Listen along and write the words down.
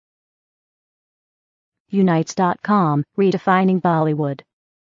Unitezz.com, redefining Bollywood.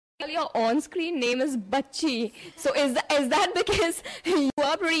 Your on-screen name is Bachchi. So is that because you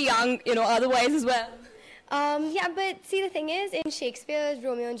are pretty young, otherwise as well? Yeah, but see, the thing is, in Shakespeare's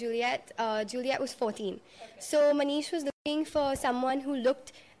Romeo and Juliet, Juliet was 14. So Manish was looking for someone who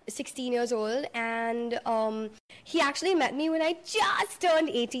looked 16 years old, and he actually met me when I just turned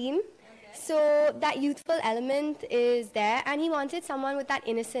 18. Okay. So that youthful element is there, and he wanted someone with that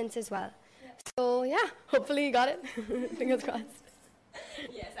innocence as well. Yeah. So yeah, hopefully he got it. Fingers crossed.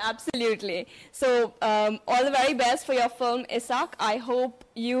 Yes, absolutely. So all the very best for your film, Issaq. I hope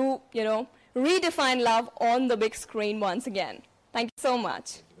you, redefine love on the big screen once again. Thank you so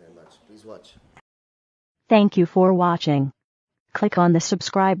much. Thank you very much. Please watch. Thank you for watching. Click on the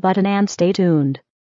subscribe button and stay tuned.